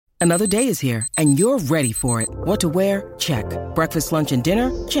Another day is here, and you're ready for it. What to wear? Check. Breakfast, lunch, and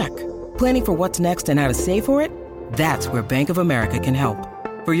dinner? Check. Planning for what's next and how to save for it? That's where Bank of America can help.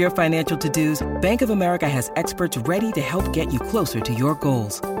 For your financial to-dos, Bank of America has experts ready to help get you closer to your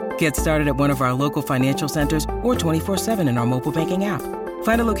goals. Get started at one of our local financial centers or 24/7 in our mobile banking app.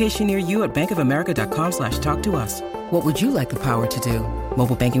 Find a location near you at bankofamerica.com/talktous. What would you like the power to do?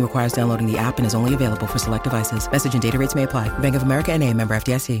 Mobile banking requires downloading the app and is only available for select devices. Message and data rates may apply. Bank of America N.A., member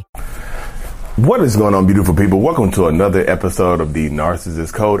FDIC. What is going on, beautiful people? Welcome to another episode of the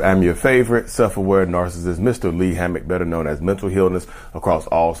Narcissist Code. I'm your favorite self-aware narcissist, Mr. Lee Hammock, better known as Mental Healness, across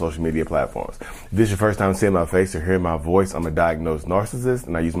all social media platforms. If this is your first time seeing my face or hearing my voice, I'm a diagnosed narcissist,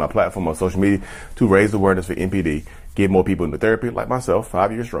 and I use my platform on social media to raise awareness for NPD, get more people into therapy like myself,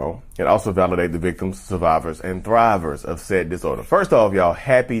 5 years strong, and also validate the victims, survivors, and thrivers of said disorder. First off, y'all,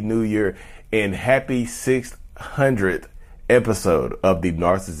 Happy New Year and happy 600th episode of the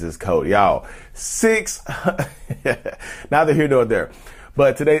Narcissist Code. Y'all, 600, neither here nor there.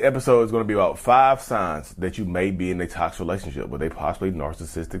 But today's episode is going to be about 5 signs that you may be in a toxic relationship with a possibly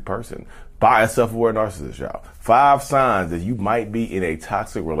narcissistic person. By a self-aware narcissist, y'all. 5 signs that you might be in a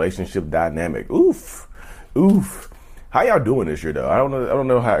toxic relationship dynamic. Oof. How y'all doing this year, though? I don't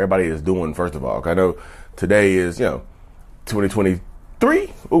know how everybody is doing, first of all. I know today is,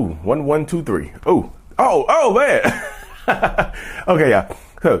 2023. Ooh, 1123. Ooh. Oh, man. Okay, yeah.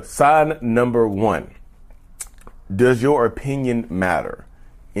 So, sign number 1. Does your opinion matter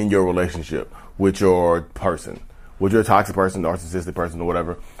in your relationship with your person? With your toxic person, narcissistic person, or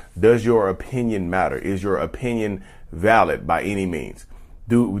whatever? Does your opinion matter? Is your opinion valid by any means?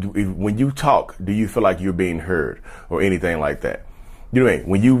 When you talk, do you feel like you're being heard or anything like that? You know what I mean?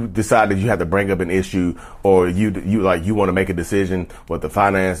 When you decide that you have to bring up an issue, or you want to make a decision with the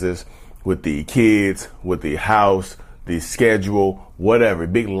finances, with the kids, with the house, the schedule, whatever,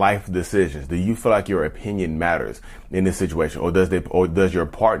 big life decisions, do you feel like your opinion matters in this situation, or does your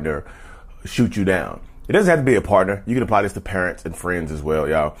partner shoot you down? It doesn't have to be a partner. You can apply this to parents and friends as well,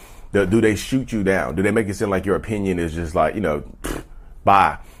 y'all. Do they shoot you down? Do they make it seem like your opinion is just like,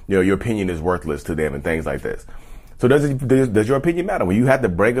 bye? Your opinion is worthless to them and things like this. So does your opinion matter? When you have to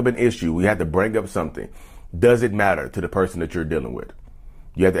bring up an issue, we have to bring up something, does it matter to the person that you're dealing with?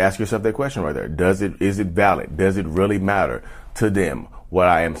 You have to ask yourself that question right there. Is it valid? Does it really matter to them what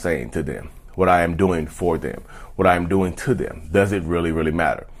I am saying to them, what I am doing for them, what I am doing to them? Does it really, really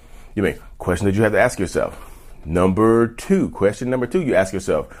matter? Question that you have to ask yourself. Question number 2, you ask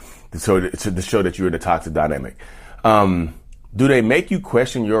yourself to show that you're in a toxic dynamic. Do they make you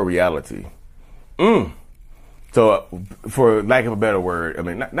question your reality? So for lack of a better word,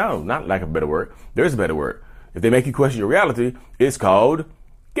 not lack of a better word. There's a better word. If they make you question your reality, it's called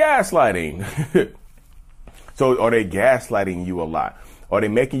gaslighting. So are they gaslighting you a lot? Are they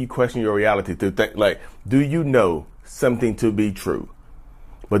making you question your reality to think, like, do you know something to be true,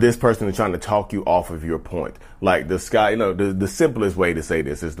 but this person is trying to talk you off of your point? Like the sky, the simplest way to say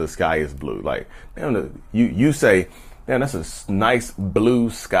this is the sky is blue. Like, you say, man, that's a nice blue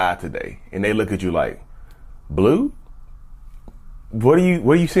sky today. And they look at you like, blue? What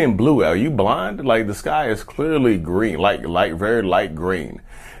are you seeing blue at? Are you blind? Like, the sky is clearly green, like very light green.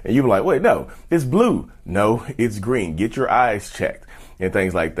 And you be like, wait, no, it's blue. No, it's green. Get your eyes checked and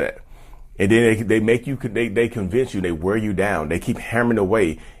things like that. And then they convince you, they wear you down. They keep hammering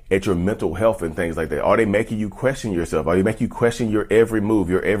away at your mental health and things like that. Are they making you question yourself? Are they making you question your every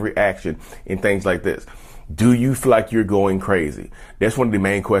move, your every action and things like this? Do you feel like you're going crazy? That's one of the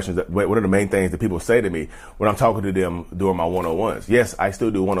main questions, one of the main things that people say to me when I'm talking to them during my one-on-ones. Yes, I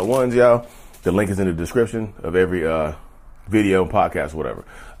still do one-on-ones, y'all. The link is in the description of every video, podcast, whatever,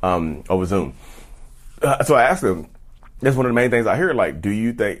 over Zoom. So I asked them, that's one of the main things I hear, like, do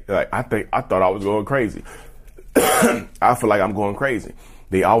you think, I thought I was going crazy. I feel like I'm going crazy.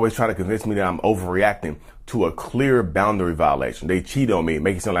 They always try to convince me that I'm overreacting to a clear boundary violation. They cheat on me,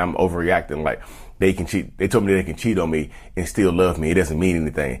 make it sound like I'm overreacting, like they can cheat. They told me they can cheat on me and still love me. It doesn't mean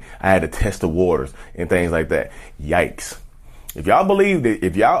anything. I had to test the waters and things like that. Yikes. If y'all believe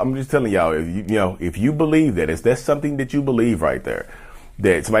that, I'm just telling y'all, if you believe that, if that's something that you believe right there,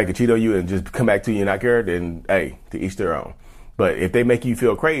 that somebody can cheat on you and just come back to you and not care, then hey, to each their own. But if they make you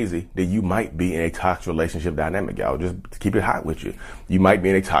feel crazy, then you might be in a toxic relationship dynamic, y'all. Just to keep it hot with you. You might be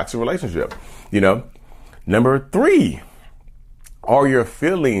in a toxic relationship, Number 3, are your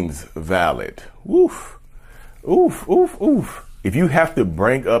feelings valid? Oof. If you have to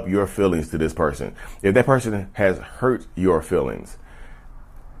bring up your feelings to this person, if that person has hurt your feelings,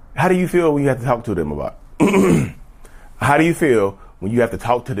 how do you feel when you have to talk to them about it? How do you feel when you have to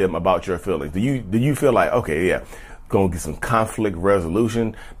talk to them about your feelings? Do you feel like, okay, yeah, going to get some conflict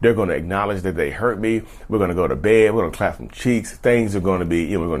resolution. They're going to acknowledge that they hurt me. We're going to go to bed. We're going to clap some cheeks. Things are going to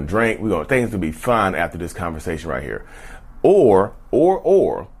be, we're going to drink. Things will be fine after this conversation right here. Or,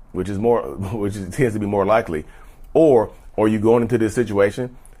 which tends to be more likely, or you going into this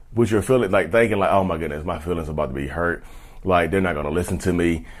situation with your feeling, like thinking like, oh my goodness, my feelings are about to be hurt. Like, they're not going to listen to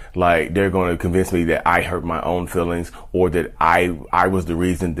me. Like, they're going to convince me that I hurt my own feelings, or that I was the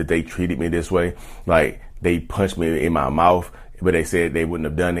reason that they treated me this way. Like, they punched me in my mouth, but they said they wouldn't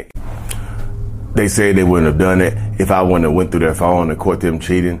have done it. They said they wouldn't have done it if I wouldn't have went through their phone and caught them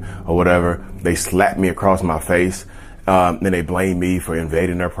cheating or whatever. They slapped me across my face. Then they blamed me for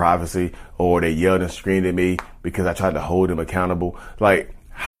invading their privacy, or they yelled and screamed at me because I tried to hold them accountable. Like,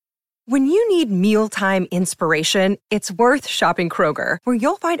 when you need mealtime inspiration, it's worth shopping Kroger, where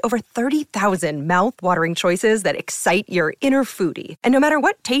you'll find over 30,000 mouth-watering choices that excite your inner foodie. And no matter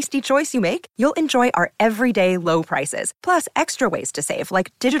what tasty choice you make, you'll enjoy our everyday low prices, plus extra ways to save,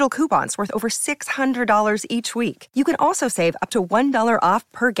 like digital coupons worth over $600 each week. You can also save up to $1 off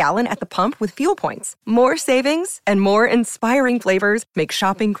per gallon at the pump with fuel points. More savings and more inspiring flavors make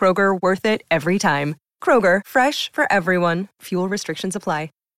shopping Kroger worth it every time. Kroger, fresh for everyone. Fuel restrictions apply.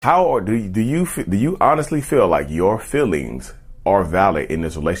 How do you honestly feel like your feelings are valid in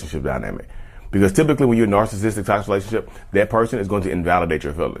this relationship dynamic? Because typically when you're in a narcissistic toxic relationship, that person is going to invalidate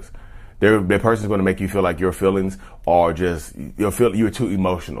your feelings. That person is going to make you feel like your feelings are just, you're too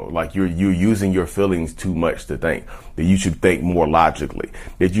emotional. Like you're using your feelings too much to think that you should think more logically,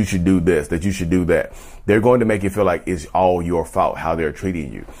 that you should do this, that you should do that. They're going to make you feel like it's all your fault how they're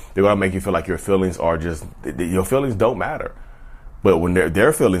treating you. They're going to make you feel like your feelings are just, your feelings don't matter. But when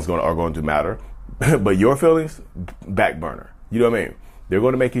their feelings are going to matter, but your feelings, back burner. You know what I mean? They're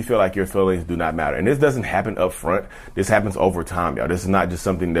going to make you feel like your feelings do not matter. And this doesn't happen up front. This happens over time, y'all. This is not just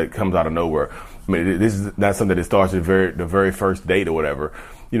something that comes out of nowhere. I mean, this is not something that starts at the very first date or whatever.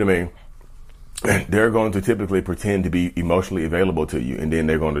 You know what I mean? They're going to typically pretend to be emotionally available to you, and then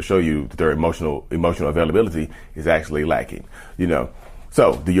they're going to show you that their emotional availability is actually lacking. You know.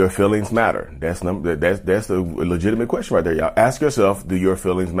 So, do your feelings matter? That's a legitimate question right there, y'all. Ask yourself, do your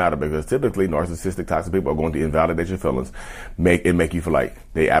feelings matter? Because typically, narcissistic, toxic people are going to invalidate your feelings, make you feel like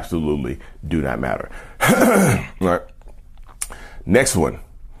they absolutely do not matter. All right. Next one.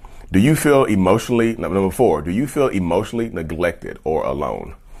 Number 4, do you feel emotionally neglected or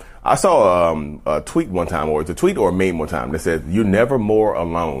alone? I saw a tweet one time, or it's a tweet or a meme one time that says, you're never more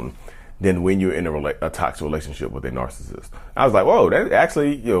alone than when you're in a toxic relationship with a narcissist. I was like, whoa, that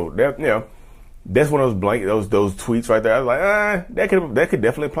actually, that's one of those tweets right there. I was like, that could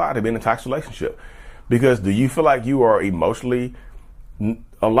definitely apply to being in a toxic relationship. Because do you feel like you are emotionally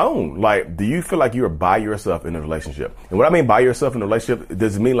alone? Like, do you feel like you're by yourself in a relationship? And what I mean by yourself in a relationship,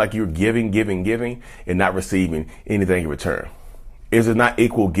 does it mean like you're giving, and not receiving anything in return? Is it not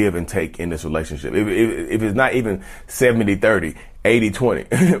equal give and take in this relationship? If it's not even 70-30,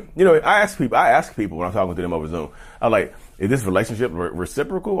 80-20, I ask people when I'm talking to them over Zoom, I'm like, is this relationship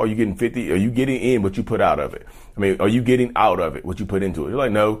reciprocal? Are you getting 50? Are you getting in what you put out of it? I mean, are you getting out of it what you put into it? You're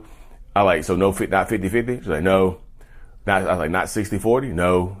like, no. I like, so no, not 50-50? She's like, no. I was like, not 60-40?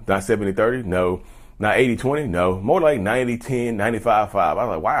 No. Not 70-30? No. Not 80-20? No. More like 90-10, 95-5. I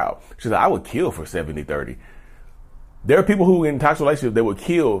was like, wow. She's like, I would kill for 70-30. There are people who in toxic relationships, they would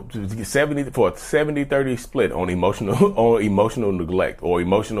kill to get 70-30 split on emotional neglect or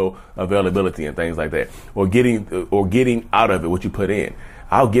emotional availability and things like that, or getting out of it what you put in.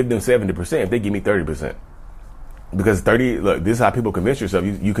 I'll give them 70% if they give me 30%. Because 30, look, this is how people convince yourself.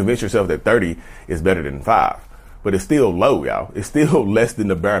 You convince yourself that 30 is better than 5, but it's still low, y'all. It's still less than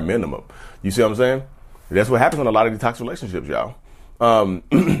the bare minimum. You see what I'm saying? That's what happens in a lot of these toxic relationships, y'all.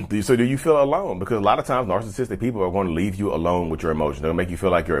 So do you feel alone? Because a lot of times narcissistic people are going to leave you alone with your emotions. They'll make you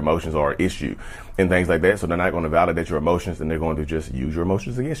feel like your emotions are an issue and things like that. So they're not going to validate your emotions, and they're going to just use your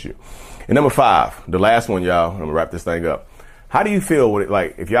emotions against you. And number 5, the last one, y'all, I'm gonna wrap this thing up. How do you feel with it?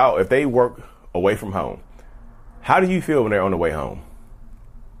 Like if they work away from home, how do you feel when they're on the way home?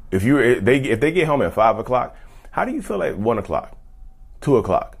 If they get home at 5 o'clock, how do you feel at 1 o'clock, 2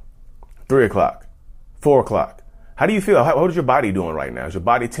 o'clock, 3 o'clock, 4 o'clock? How do you feel? What is your body doing right now? Is your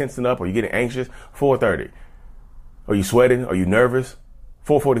body tensing up? Are you getting anxious? 4:30. Are you sweating? Are you nervous?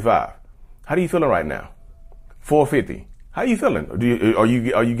 4:45. How do you feeling right now? 4:50. How are you feeling? Are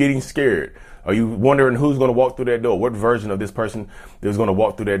you getting scared? Are you wondering who's going to walk through that door? What version of this person is going to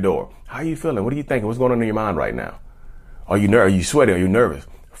walk through that door? How are you feeling? What are you thinking? What's going on in your mind right now? Are you sweating? Are you nervous?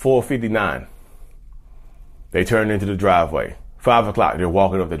 4:59. They turn into the driveway. 5 o'clock. They're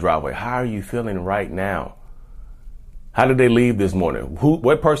walking up the driveway. How are you feeling right now? How did they leave this morning?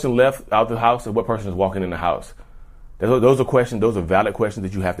 What person left out the house and what person is walking in the house? Those are questions, those are valid questions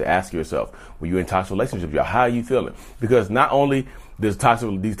that you have to ask yourself when you're in toxic relationships, y'all. How are you feeling? Because not only these toxic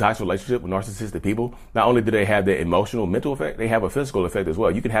relationships with narcissistic people, not only do they have their emotional, mental effect, they have a physical effect as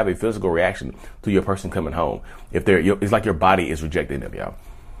well. You can have a physical reaction to your person coming home. It's like your body is rejecting them, y'all.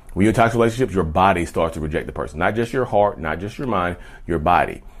 When you're in toxic relationships, your body starts to reject the person. Not just your heart, not just your mind, your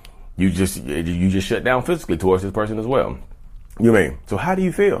body. You just shut down physically towards this person as well. You know what I mean? So how do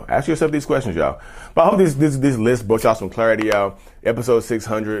you feel? Ask yourself these questions, y'all. But I hope this list brought y'all some clarity, y'all. Episode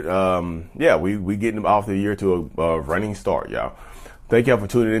 600. We getting off the year to a running start, y'all. Thank y'all for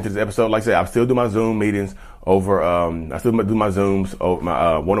tuning into this episode. Like I said, I still do my Zoom meetings over, I still do my Zooms,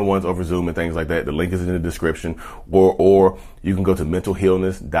 my one-on-ones over Zoom and things like that. The link is in the description, or you can go to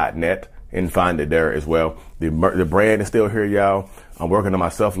mentalhealness.net and find it there as well. The brand is still here, y'all. I'm working on my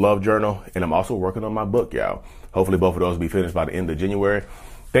self-love journal, and I'm also working on my book, y'all. Hopefully both of those will be finished by the end of January.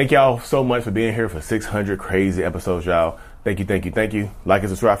 Thank y'all so much for being here for 600 crazy episodes, y'all. Thank you. Like and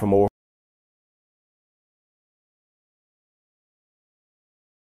subscribe for more.